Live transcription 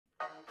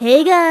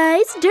Hey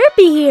guys,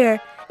 Derpy here,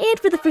 and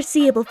for the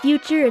foreseeable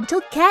future until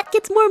Cat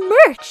gets more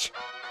merch.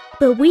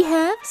 But we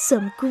have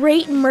some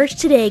great merch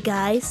today,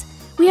 guys.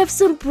 We have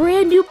some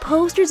brand new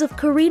posters of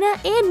Karina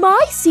and my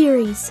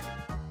series.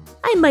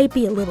 I might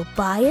be a little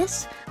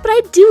biased, but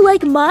I do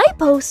like my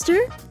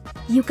poster.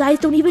 You guys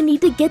don't even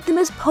need to get them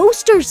as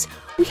posters.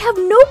 We have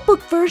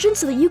notebook versions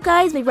so that you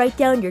guys may write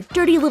down your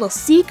dirty little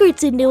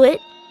secrets into it.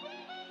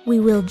 We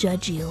will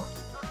judge you.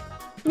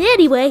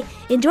 Anyway,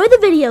 enjoy the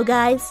video,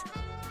 guys.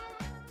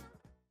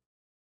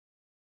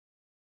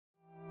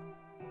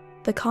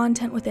 The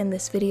content within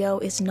this video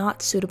is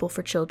not suitable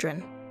for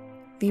children.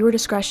 Viewer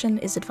discretion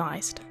is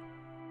advised.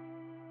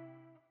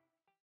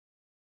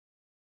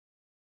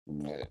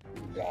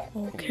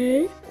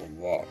 Okay.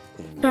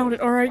 Found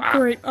it. Alright,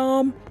 great.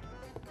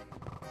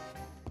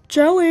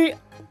 Jelly.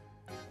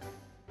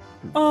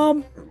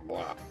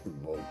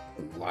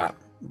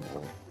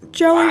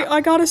 Jelly,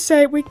 I gotta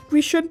say,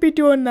 we shouldn't be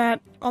doing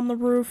that on the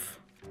roof.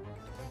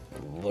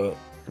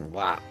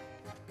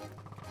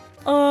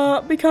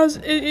 Because,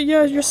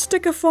 yeah, you're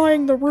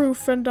stickifying the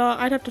roof, and,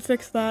 I'd have to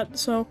fix that,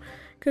 so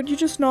could you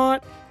just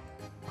not?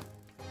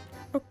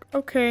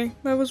 Okay,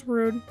 that was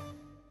rude.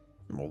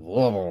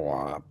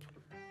 Well,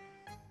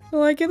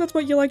 I get that's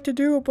what you like to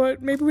do,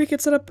 but maybe we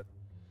could set up...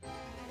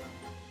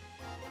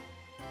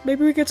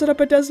 Maybe we could set up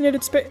a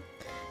designated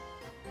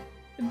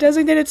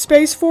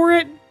space for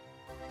it?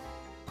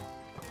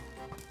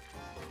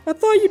 I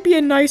thought you'd be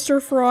a nicer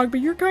frog,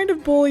 but you're kind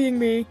of bullying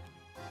me.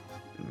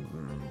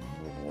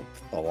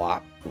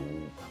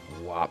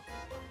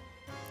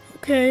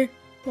 Okay,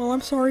 well,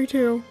 I'm sorry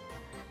too.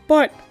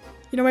 But,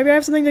 you know, maybe I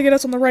have something to get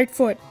us on the right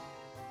foot.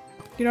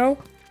 You know?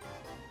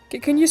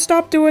 Can you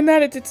stop doing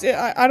that?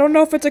 I don't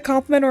know if it's a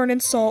compliment or an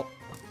insult.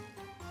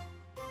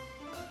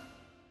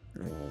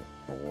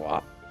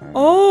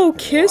 Oh,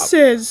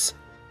 kisses!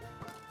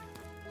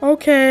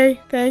 Okay,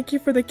 thank you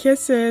for the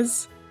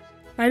kisses.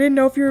 I didn't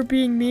know if you were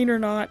being mean or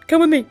not.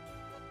 Come with me!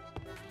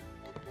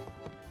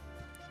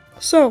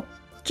 So,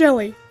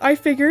 Jelly, I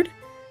figured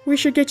we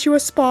should get you a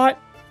spot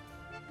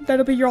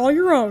that'll be all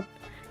your own.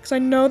 Because I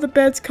know the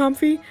bed's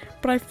comfy,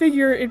 but I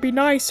figure it'd be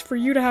nice for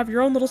you to have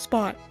your own little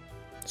spot.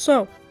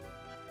 So,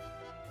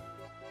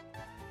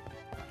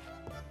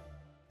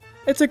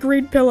 it's a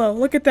green pillow.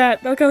 Look at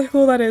that. Look how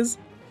cool that is.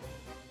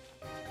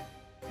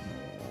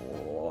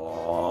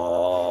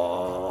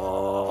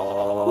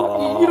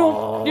 You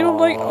don't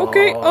like,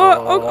 okay,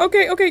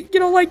 okay, you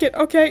don't like it.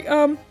 Okay,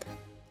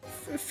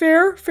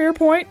 fair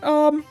point.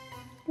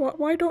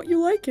 Why don't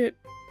you like it?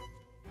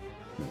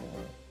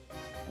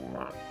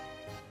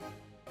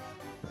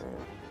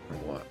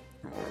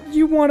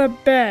 You want a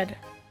bed.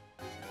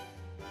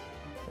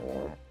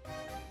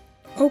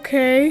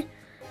 Okay.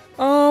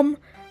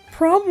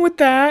 Problem with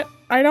that,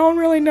 I don't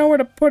really know where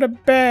to put a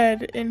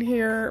bed in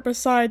here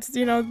besides,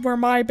 you know, where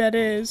my bed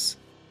is.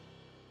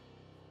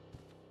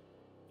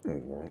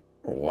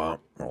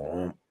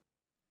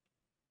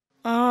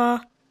 I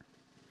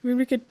mean,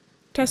 we could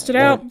test it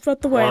out. Move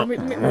out the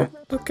way.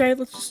 Okay,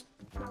 let's just...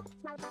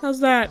 How's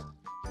that?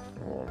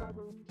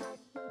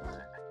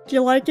 Do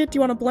you like it? Do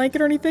you want a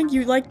blanket or anything? Do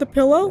you like the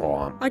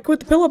pillow? I could put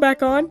the pillow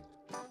back on.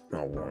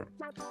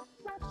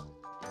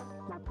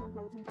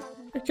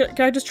 Can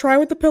I just try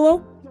with the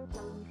pillow?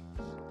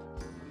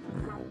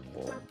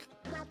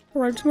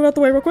 Alright, just move out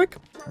the way real quick.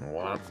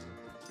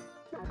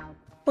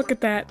 Look at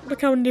that.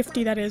 Look how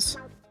nifty that is.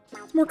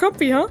 It's more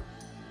comfy, huh?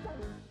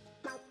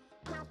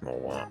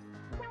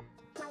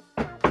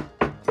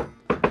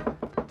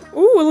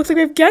 Ooh, it looks like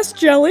we have guest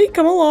Jelly.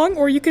 Come along,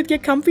 or you could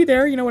get comfy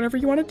there. You know, whatever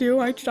you want to do.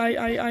 I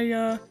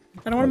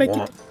don't want to make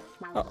you...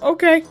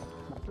 okay.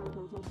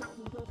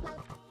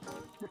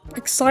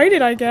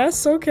 Excited, I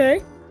guess.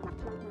 Okay.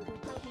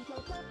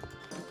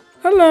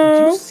 Hello.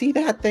 Did you see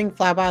that thing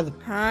fly by the...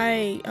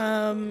 Hi.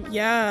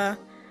 Yeah.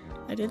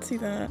 I did see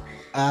that.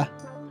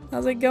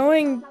 How's it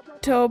going,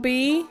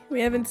 Toby?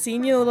 We haven't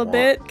seen you a little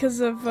bit because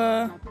of,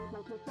 I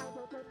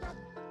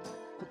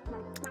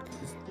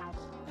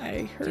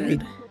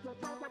heard...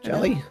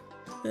 Jelly?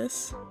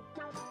 This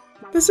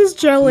is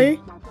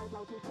Jelly.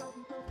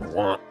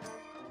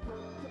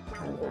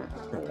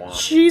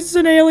 She's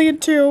an alien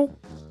too.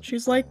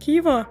 She's like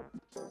Kiva.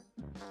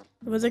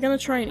 Was it gonna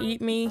try and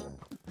eat me?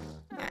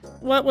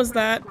 What was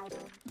that?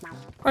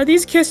 Are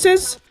these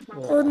kisses?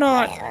 Or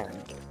not?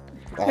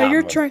 Yeah,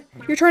 you're trying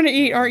to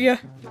eat, aren't you?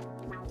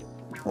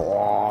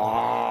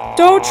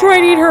 Don't try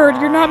and eat her.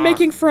 You're not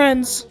making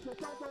friends.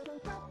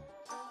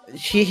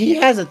 He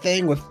has a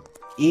thing with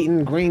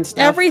eating green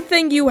stuff.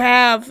 Everything you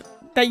have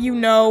that you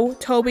know,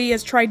 Toby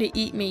has tried to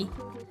eat me.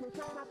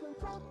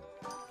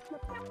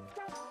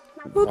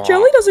 Well,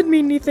 Jelly doesn't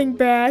mean anything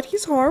bad.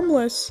 He's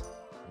harmless.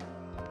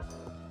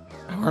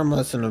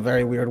 Harmless in a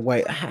very weird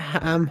way.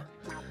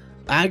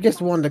 I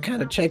just wanted to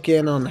kind of check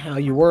in on how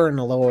you were, and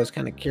although I was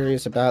kind of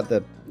curious about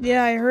the...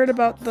 Yeah, I heard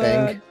about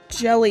the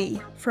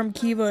jelly from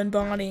Kiva and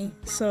Bonnie,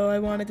 so I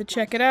wanted to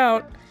check it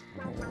out.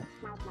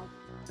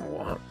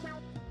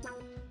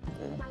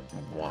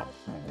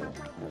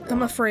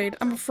 I'm afraid.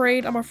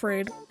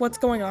 What's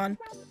going on?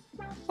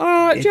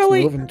 It's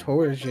Jelly, moving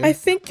towards you. I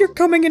think you're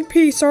coming in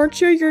peace,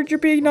 aren't you? You're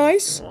being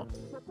nice?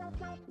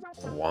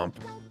 Womp.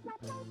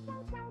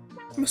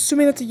 I'm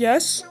assuming that's a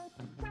yes?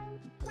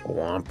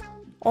 Womp.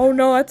 Oh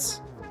no,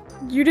 that's...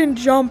 You didn't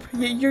jump.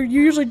 You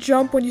usually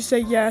jump when you say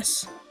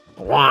yes.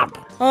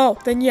 Womp. Oh,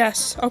 then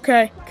yes.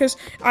 Okay, because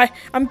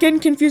I'm getting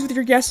confused with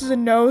your yeses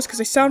and nos because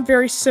they sound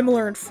very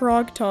similar in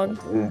frog tongue.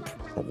 Womp.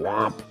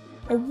 Womp.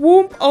 A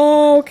whoomp?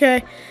 Oh,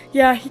 okay.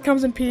 Yeah, he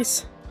comes in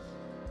peace.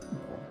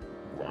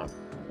 Womp.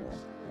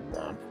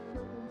 Womp.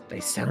 They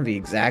sound the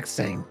exact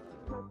same.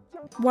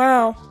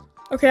 Wow.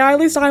 Okay, at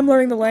least I'm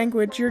learning the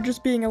language. You're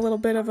just being a little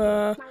bit of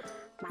a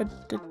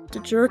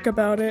jerk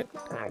about it.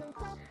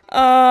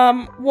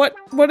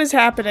 What is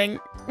happening?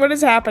 What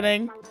is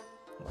happening?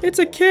 It's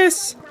a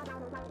kiss.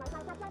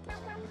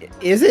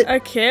 Is it? A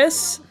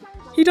kiss?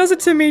 He does it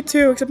to me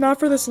too, except not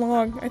for this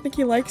long. I think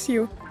he likes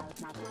you.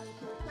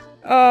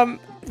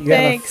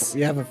 Thanks.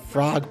 You have a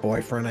frog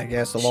boyfriend, I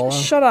guess, Alola.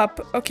 Shut up.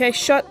 Okay,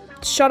 shut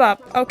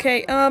up.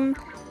 Okay,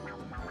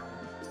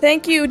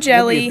 thank you,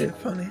 Jelly. That'd be a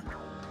bit funny.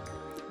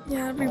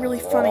 Yeah, that'd be really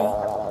funny.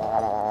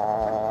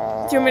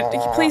 Do you want me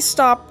to, please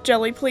stop,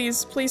 Jelly,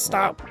 please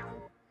stop.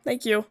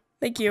 Thank you.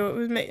 Thank you. It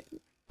was me.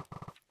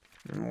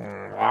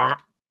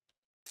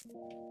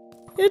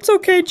 It's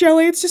okay,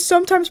 Jelly. It's just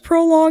sometimes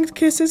prolonged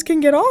kisses can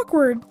get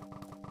awkward.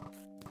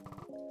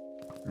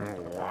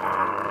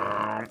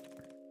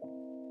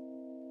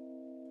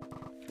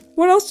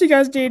 What else do you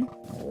guys need?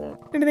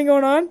 Anything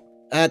going on?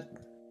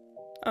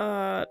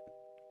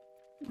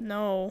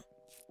 No.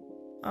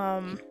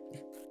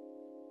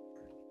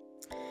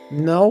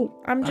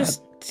 No. I'm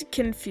just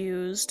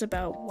confused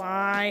about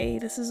why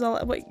this is all.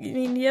 What, I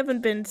mean, you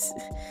haven't been.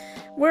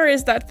 Where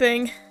is that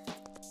thing?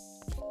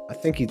 I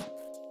think he.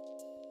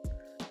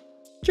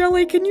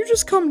 Jelly, can you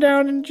just come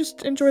down and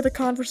just enjoy the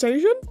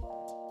conversation?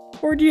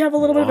 Or do you have a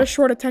little bit of a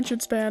short attention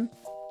span?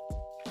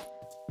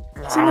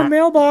 It's in the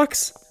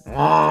mailbox.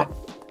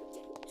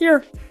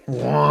 Here.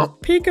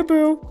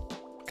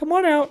 Peekaboo. Come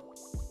on out.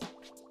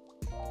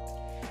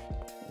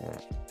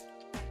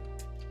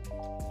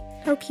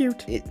 How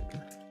cute.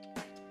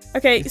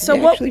 Okay, so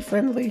what? Actually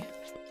friendly.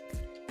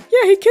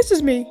 Yeah, he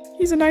kisses me.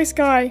 He's a nice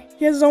guy.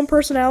 He has his own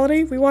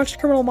personality. We watched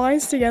Criminal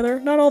Minds together.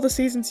 Not all the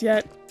seasons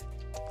yet.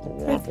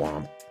 Womp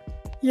womp.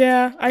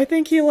 Yeah, I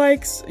think he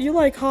likes... You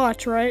like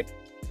Hotch, right?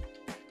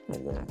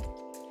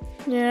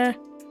 Yeah.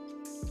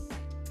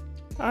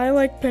 I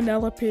like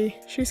Penelope.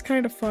 She's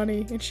kind of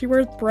funny, and she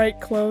wears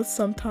bright clothes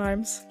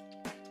sometimes.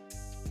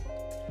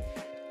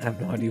 I have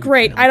no idea.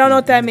 Great, I don't know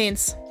what that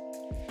means.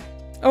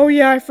 Oh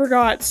yeah, I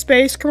forgot.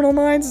 Space Criminal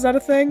Minds, is that a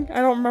thing? I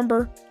don't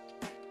remember.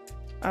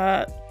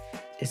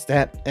 Is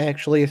that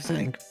actually a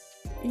thing?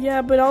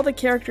 Yeah, but all the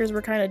characters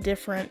were kind of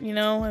different, you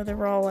know? They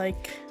were all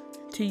like,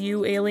 to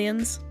you,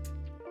 aliens.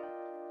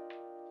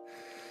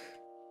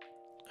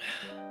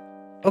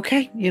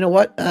 Okay, you know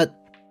what,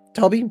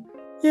 Toby?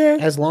 Yeah.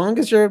 As long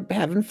as you're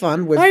having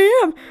fun with... I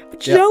am! But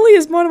Jelly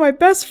is one of my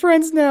best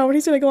friends now, and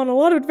he's gonna go on a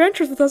lot of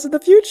adventures with us in the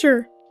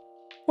future.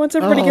 Once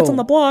everybody gets on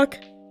the block.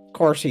 Of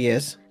course he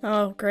is.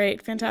 Oh,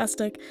 great.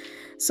 Fantastic.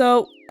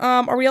 So,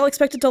 are we all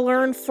expected to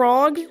learn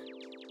Frog?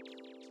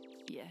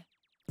 Yeah.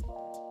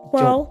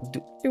 Well,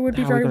 it would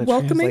be very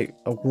welcoming.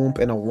 A whoomp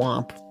and a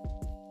womp.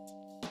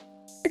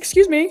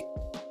 Excuse me.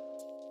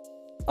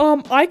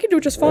 I can do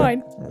it just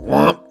fine.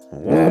 Womp,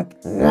 womp,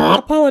 womp.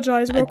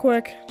 Apologize real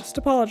quick. Just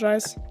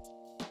apologize.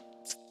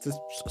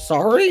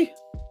 Sorry?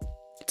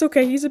 It's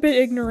okay, he's a bit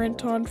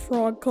ignorant on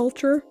frog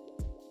culture.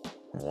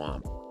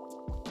 Womp.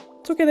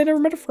 It's okay, they never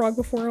met a frog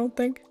before, I don't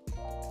think.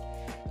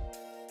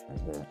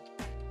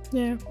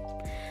 Yeah.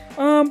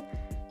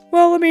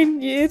 Well, I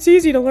mean, it's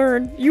easy to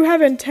learn. You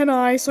have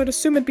antennae, so I'd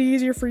assume it'd be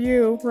easier for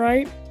you,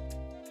 right?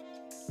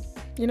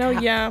 You know,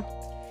 yeah.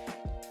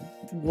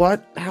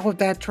 What? How would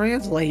that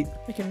translate?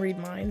 I can read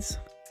minds.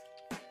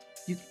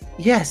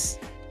 Yes,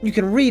 you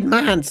can read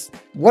minds.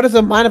 What does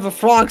the mind of a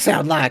frog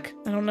sound like?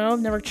 I don't know,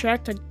 I've never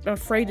checked. I'm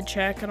afraid to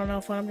check. I don't know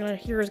if what I'm gonna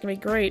hear is gonna be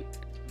great.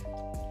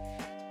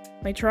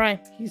 May try.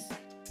 He's...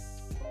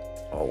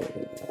 Oh,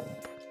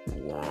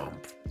 womp,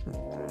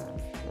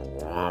 womp,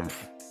 womp.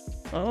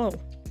 Oh.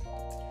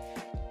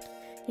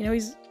 You know,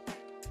 he's...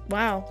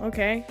 Wow,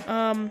 okay.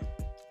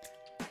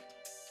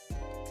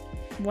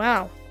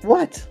 Wow.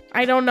 What?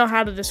 I don't know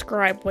how to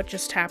describe what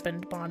just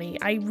happened, Bonnie.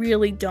 I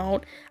really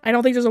don't. I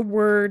don't think there's a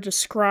word to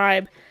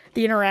describe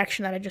the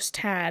interaction that I just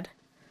had.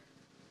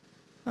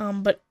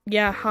 But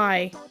yeah,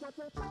 hi.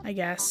 I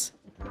guess.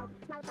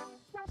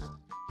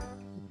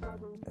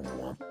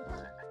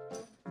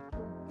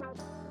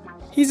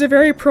 He's a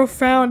very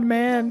profound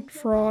man,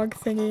 frog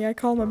thingy. I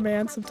call him a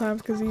man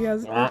sometimes because he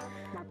has... Are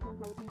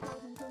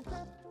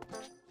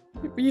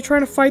you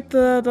trying to fight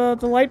the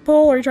light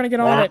pole, or are you trying to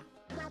get on it?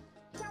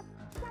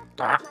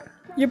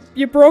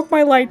 You broke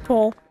my light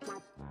pole.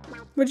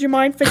 Would you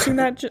mind fixing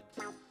that? Is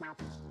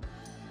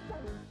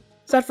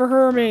that for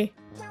her or me?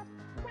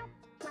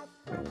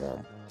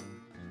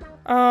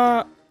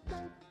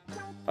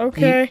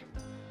 Okay.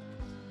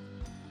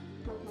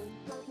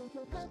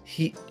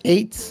 He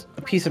ate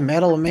a piece of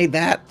metal and made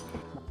that?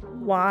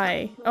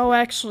 Why? Oh,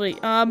 actually,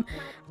 I'm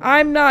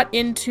not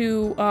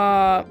into,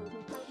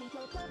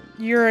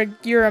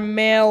 you're a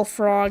male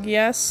frog,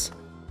 yes?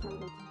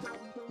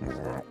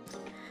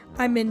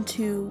 I'm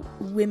into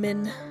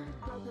women.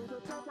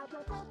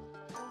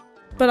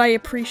 But I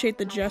appreciate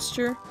the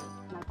gesture.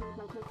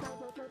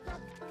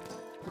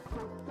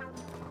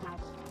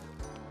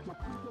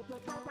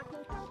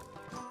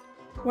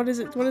 What is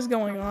it? What is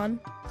going on?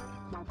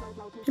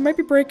 He might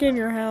be breaking in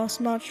your house,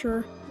 I'm not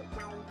sure.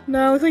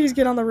 No, it looks like he's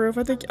getting on the roof.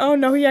 I think- oh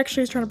no, he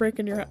actually is trying to break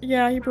into your house.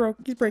 Yeah,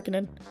 he's breaking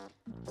in.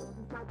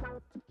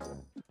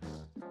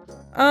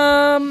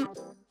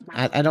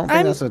 I don't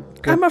think that's a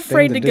good I'm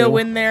afraid thing to do. go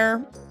in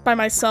there by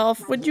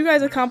myself. Would you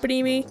guys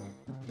accompany me?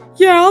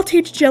 Yeah, I'll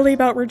teach Jelly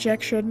about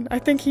rejection. I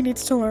think he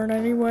needs to learn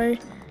anyway.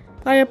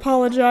 I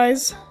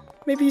apologize.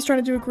 Maybe he's trying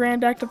to do a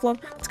grand act of love.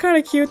 It's kind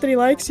of cute that he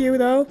likes you,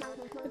 though.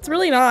 It's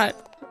really not.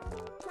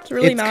 It's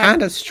really not. It's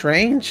kind of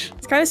strange.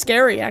 It's kind of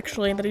scary,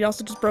 actually, that he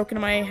also just broke into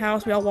my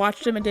house. We all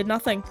watched him and did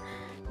nothing.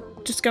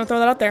 Just gonna throw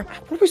that out there.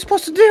 What are we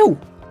supposed to do?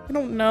 I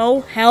don't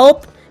know.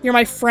 Help? You're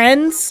my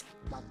friends?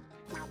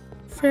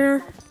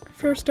 Fair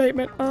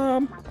statement.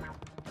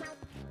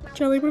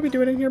 Jelly, what are we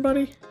doing in here,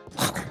 buddy?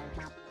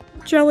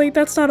 Jelly,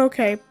 that's not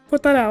okay.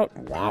 Put that out.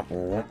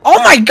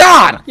 Oh my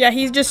god! Yeah,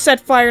 he's just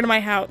set fire to my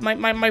house,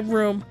 my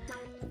room.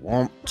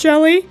 Womp.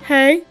 Jelly,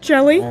 hey,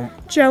 Jelly,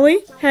 Jelly,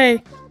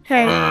 hey,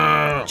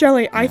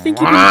 Jelly, I think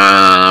you'd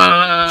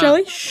be-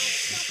 Jelly,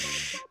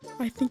 shh.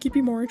 I think you'd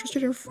be more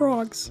interested in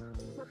frogs.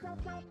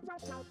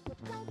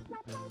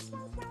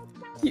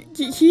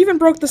 He even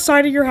broke the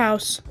side of your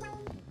house.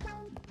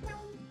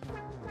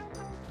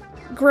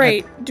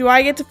 Great. Do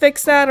I get to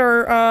fix that,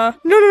 or,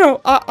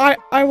 No,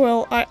 I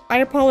will. I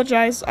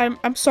apologize.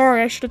 I'm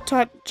sorry. I should have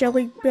taught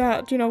Jelly,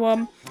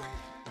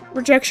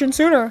 rejection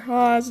sooner,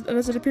 as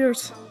it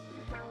appears.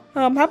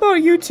 How about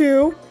you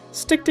two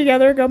stick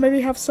together, go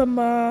maybe have some,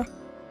 I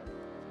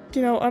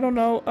don't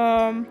know,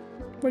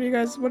 what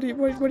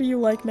do you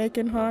like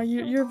making, huh?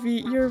 You're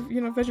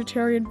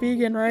vegetarian,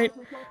 vegan, right?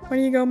 Why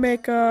don't you go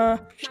make,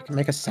 She can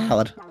make a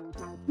salad.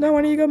 No,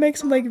 why don't you go make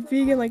some, like,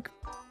 vegan, like,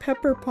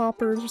 pepper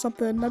poppers or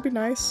something. That'd be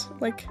nice.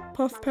 Like,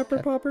 puff pepper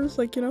poppers,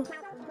 like,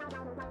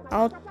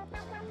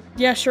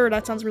 Yeah, sure,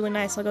 that sounds really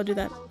nice. I'll go do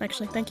that.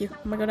 Actually, thank you.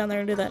 I'm gonna go down there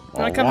and do that.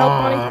 Can I come help,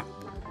 buddy?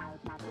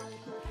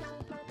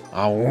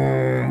 I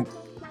won't.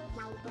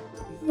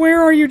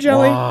 Where are you,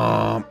 Jelly?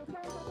 Womp.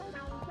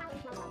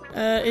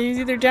 He's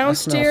either I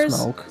downstairs.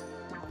 smell smoke.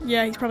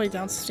 Yeah, he's probably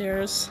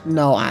downstairs.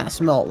 No, I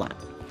smell like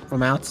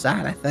from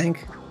outside, I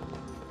think.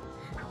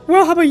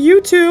 Well, how about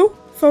you two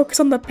focus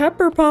on the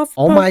pepper puff?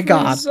 Oh my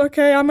god.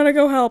 Okay, I'm gonna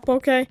go help,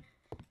 okay?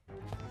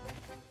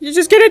 You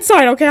just get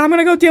inside, okay? I'm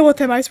gonna go deal with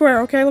him, I swear,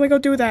 okay? Let me go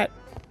do that.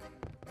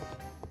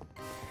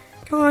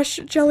 Gosh,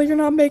 Jelly, you're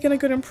not making a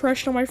good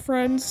impression on my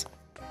friends.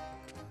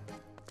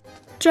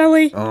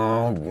 Jelly.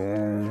 Oh,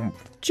 womp.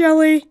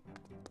 Jelly.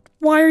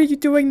 Why are you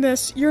doing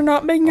this? You're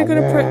not making a good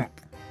impression.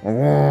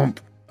 Womp.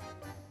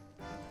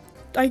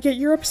 I get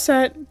you're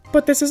upset,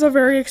 but this is a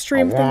very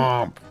extreme thing.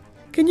 Womp.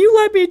 Can you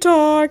let me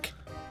talk?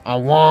 A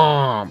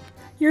womp.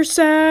 You're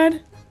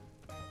sad?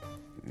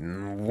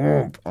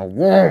 Womp. A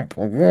womp.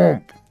 A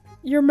womp.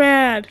 You're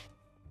mad.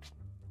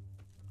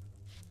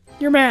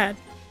 You're mad.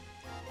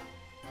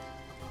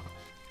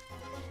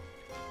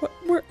 What?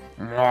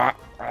 Where?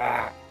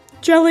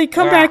 Jelly,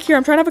 come back here.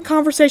 I'm trying to have a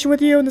conversation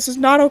with you, and this is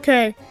not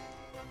okay.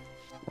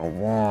 A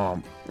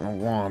womp. A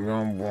womp.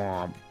 A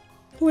womp.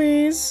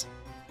 Please.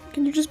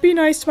 Can you just be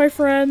nice to my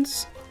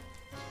friends?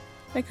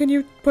 And can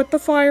you put the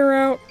fire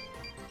out?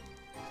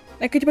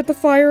 And could you put the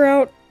fire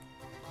out?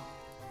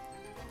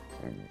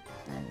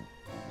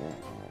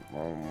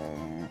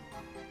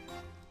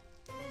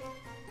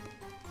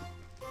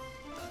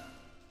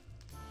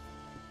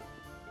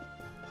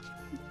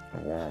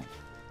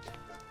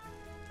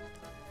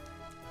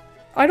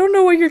 I don't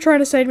know what you're trying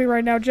to say to me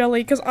right now,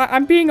 Jelly, because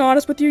I'm being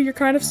honest with you, you're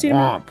kind of seeming-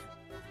 Womp.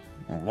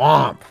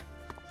 Womp.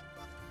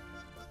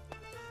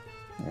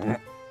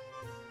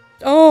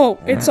 Oh,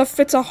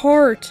 it's a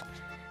heart.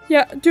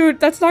 Yeah, dude,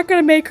 that's not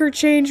gonna make her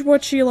change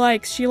what she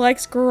likes. She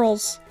likes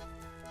girls.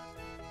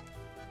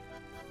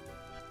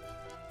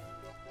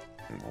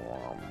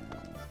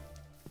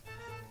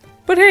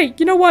 But hey,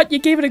 you know what? You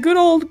gave it a good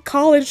old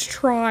college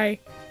try.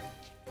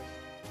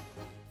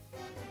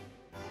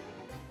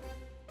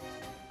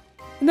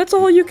 And that's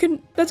all you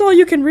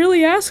can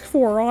really ask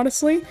for,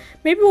 honestly.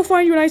 Maybe we'll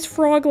find you a nice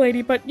frog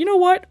lady, but you know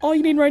what? All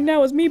you need right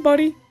now is me,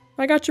 buddy.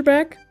 I got your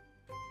back.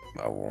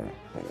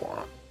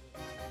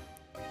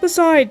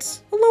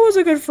 Besides, Aloha's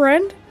a good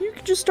friend. You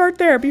can just start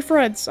there, be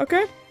friends,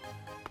 okay?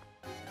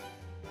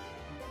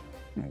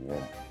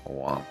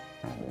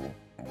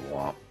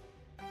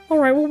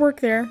 Alright, we'll work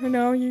there. I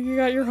know, you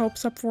got your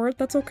hopes up for it.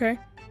 That's okay.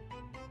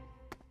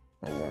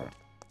 Do you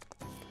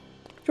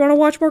want to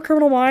watch more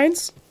Criminal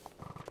Minds?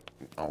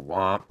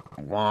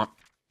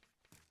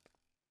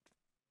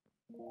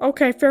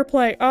 Okay, fair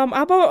play. How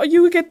about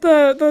you get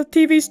the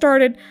TV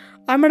started?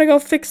 I'm gonna go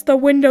fix the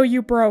window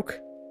you broke.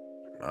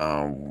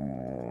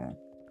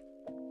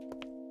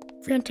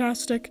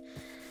 Fantastic.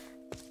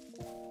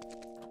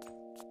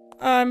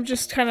 I'm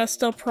just kind of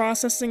still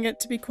processing it,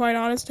 to be quite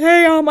honest.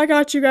 Hey, I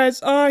got you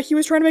guys. He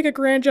was trying to make a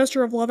grand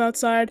gesture of love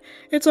outside.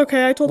 It's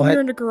okay, I told him What?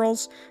 you're into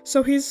girls.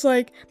 So he's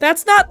like,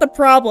 that's not the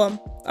problem,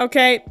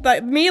 okay?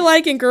 Like, me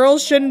liking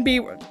girls shouldn't be...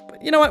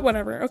 You know what,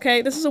 whatever,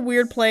 okay? This is a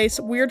weird place,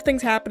 weird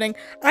things happening.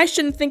 I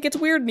shouldn't think it's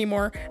weird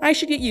anymore. I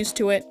should get used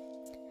to it.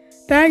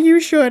 That you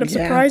should. I'm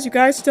Yeah. surprised you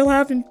guys still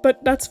haven't,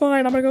 but that's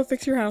fine. I'm gonna go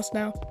fix your house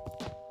now.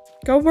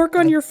 Go work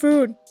on your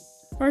food.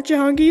 Aren't you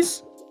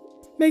hungies?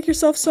 Make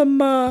yourself some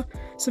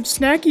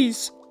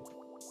snackies.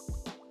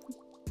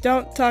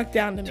 Don't talk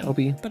down to me.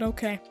 Toby. But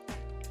okay.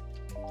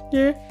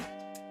 Yeah?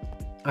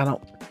 I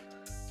don't...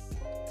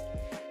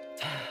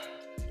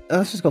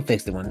 Let's just go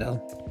fix the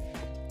window.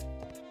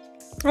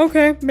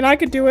 Okay. I mean, I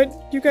could do it.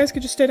 You guys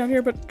could just stay down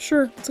here, but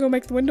sure. Let's go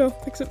make the window.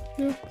 Fix it.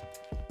 Yeah.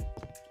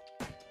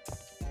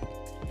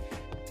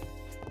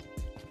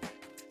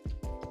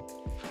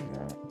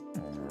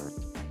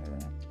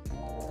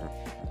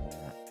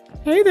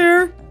 Hey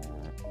there.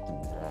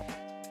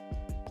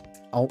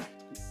 Oh.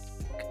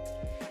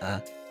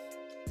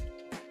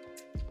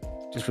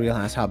 Just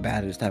realized how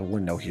bad it is to have a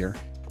window here.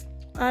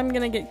 I'm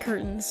gonna get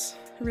curtains.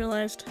 I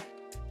realized.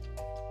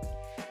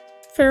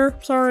 Fair.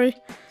 Sorry.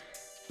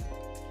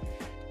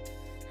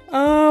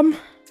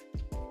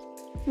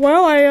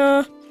 Well,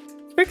 I,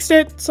 fixed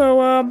it,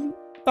 so, I'm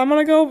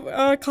gonna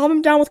go, calm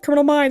him down with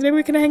Criminal Minds. Maybe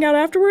we can hang out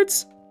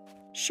afterwards?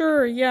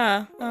 Sure,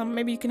 yeah.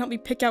 Maybe you can help me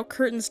pick out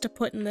curtains to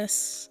put in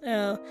this,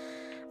 on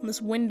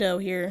this window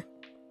here.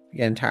 You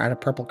getting tired of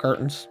purple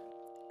curtains?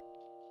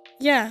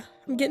 Yeah,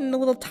 I'm getting a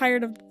little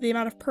tired of the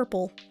amount of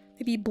purple.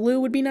 Maybe blue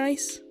would be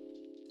nice?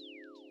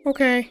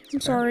 Okay, I'm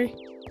sorry.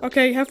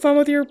 Okay, have fun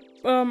with your,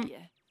 Yeah.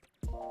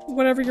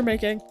 whatever you're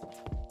making.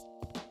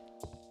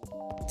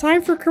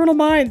 Time for Criminal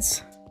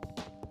Minds!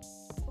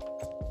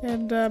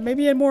 And,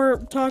 maybe a more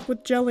talk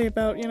with Jelly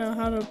about, you know,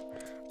 how to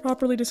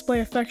properly display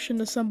affection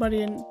to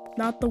somebody in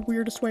not the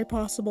weirdest way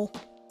possible.